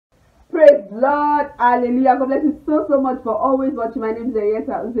Praise Lord, hallelujah. God bless you so much for always watching. My name is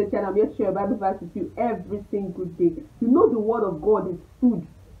EZEKIEL, and I'm here to share a Bible verse with you every single day. You know the word of God is food.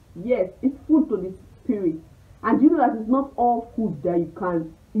 Yes, it's food to the spirit. And you know that it's not all food that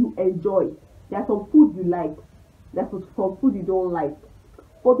you enjoy. There's some food you like. There's some food you don't like.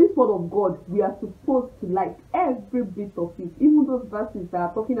 For this word of God, we are supposed to like every bit of it. Even those verses that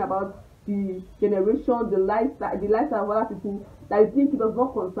are talking about the generation, the lifestyle of other people, that you think it does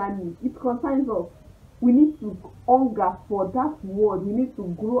not concern you. It concerns us. We need to hunger for that word. We need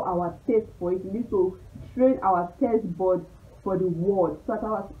to grow our taste for it. We need to train our taste bud for the word so that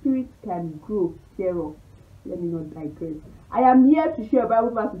our spirit can grow thereof. Let me not digress. I am here to share a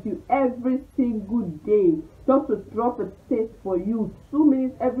Bible verse with you every single day, just to drop a taste for you. 2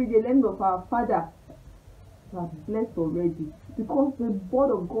 minutes every day, learning of our Father. You are blessed already, because the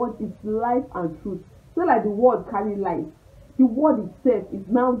word of God is life and truth. So like the word carry life, the word itself is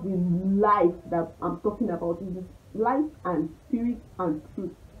now the life that I'm talking about. It is life and spirit and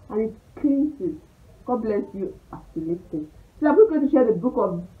truth, and it cleanses. God bless you as you listen. So I'm going to share the book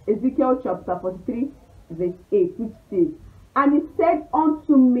of Ezekiel chapter 43 verse 8, which says, "And he said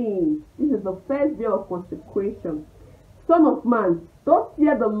unto me," this is the first day of consecration, "Son of man, thus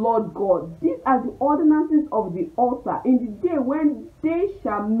fear the Lord God. These are the ordinances of the altar in the day when they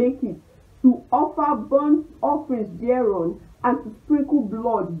shall make it, to offer burnt offerings thereon, and to sprinkle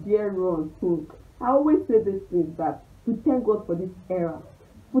blood thereon." I always say this thing, that we thank God for this era.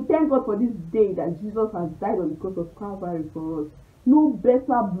 We thank God for this day that Jesus has died on the cross of Calvary for us. No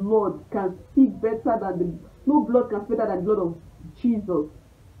better blood can speak better than no blood can speak better than the blood of Jesus.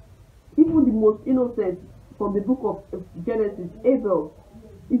 Even the most innocent from the book of Genesis, Abel,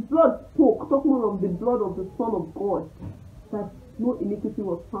 his blood spoke, talking of the blood of the Son of God, that no iniquity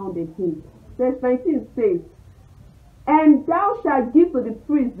was found in him. Verse 19 says, "And thou shalt give to the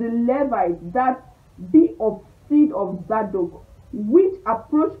priests the Levites that be of seed of Zadok, which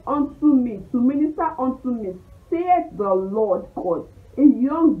approach unto me to minister unto me, saith the Lord God, a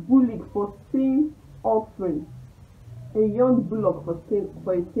young bullock for sin offering." A young bullock for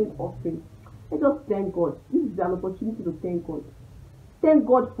a sin offering. Let us thank God. This is an opportunity to thank God. Thank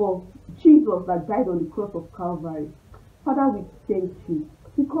God for Jesus that died on the cross of Calvary. Father, we thank you,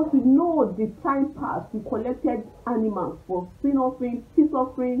 because we know the time past we collected animals for sin offering, peace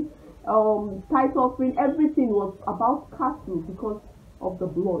offering, tithe offering. Everything was about cattle because of the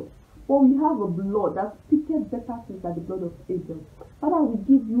blood. But we have a blood that speaketh better things than the blood of Abel. Father, we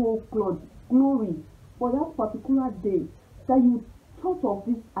give you, O God, glory for that particular day that you thought of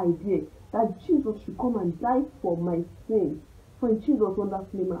this idea, that Jesus should come and die for my sin. For in Jesus'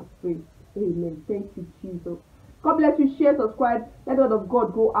 wonderful name I pray. Amen. Thank you, Jesus. God bless you. Share, subscribe. Let the word of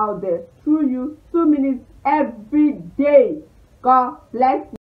God go out there through you. 2 minutes every day. God bless you.